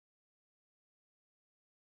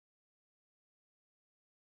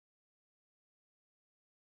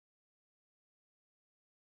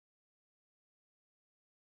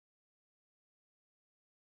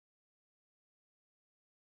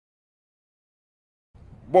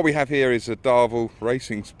What we have here is a Darvill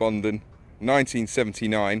Racing Spondon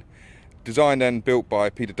 1979, designed and built by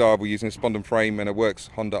Peter Darvill using a Spondon frame and a works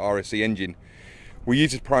Honda RSC engine. We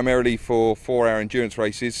use it primarily for 4-hour endurance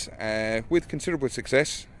races with considerable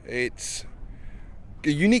success. It's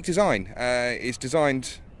a unique design. It's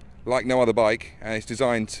designed like no other bike, and it's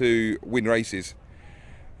designed to win races.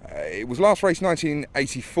 It was last raced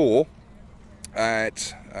 1984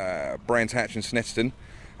 at Brands Hatch and Snetterton,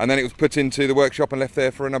 and then it was put into the workshop and left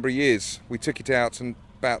there for a number of years. We took it out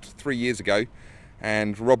about 3 years ago,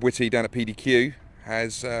 and Rob Whitty down at PDQ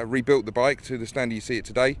has rebuilt the bike to the standard you see it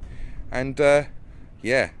today, and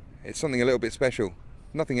yeah, it's something a little bit special.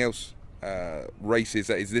 Nothing else races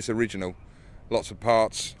that is this original. Lots of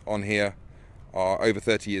parts on here are over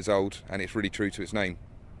 30 years old, and it's really true to its name.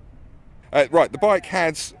 Right, the bike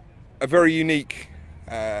has a very unique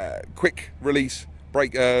quick release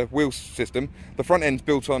brake wheel system. The front end's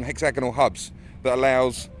built on hexagonal hubs that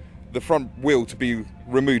allows the front wheel to be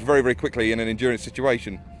removed very, very quickly in an endurance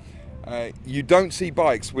situation. You don't see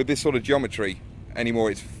bikes with this sort of geometry anymore.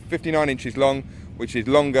 It's 59 inches long, which is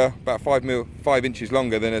longer, about 5 inches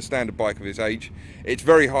longer than a standard bike of its age. It's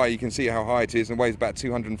very high, you can see how high it is, and weighs about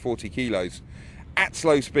 240 kilos. At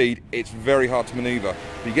slow speed, it's very hard to manoeuvre.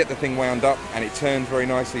 You get the thing wound up and it turns very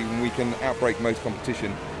nicely, and we can outbrake most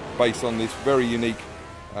competition based on this very unique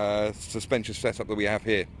suspension setup that we have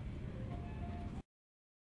here.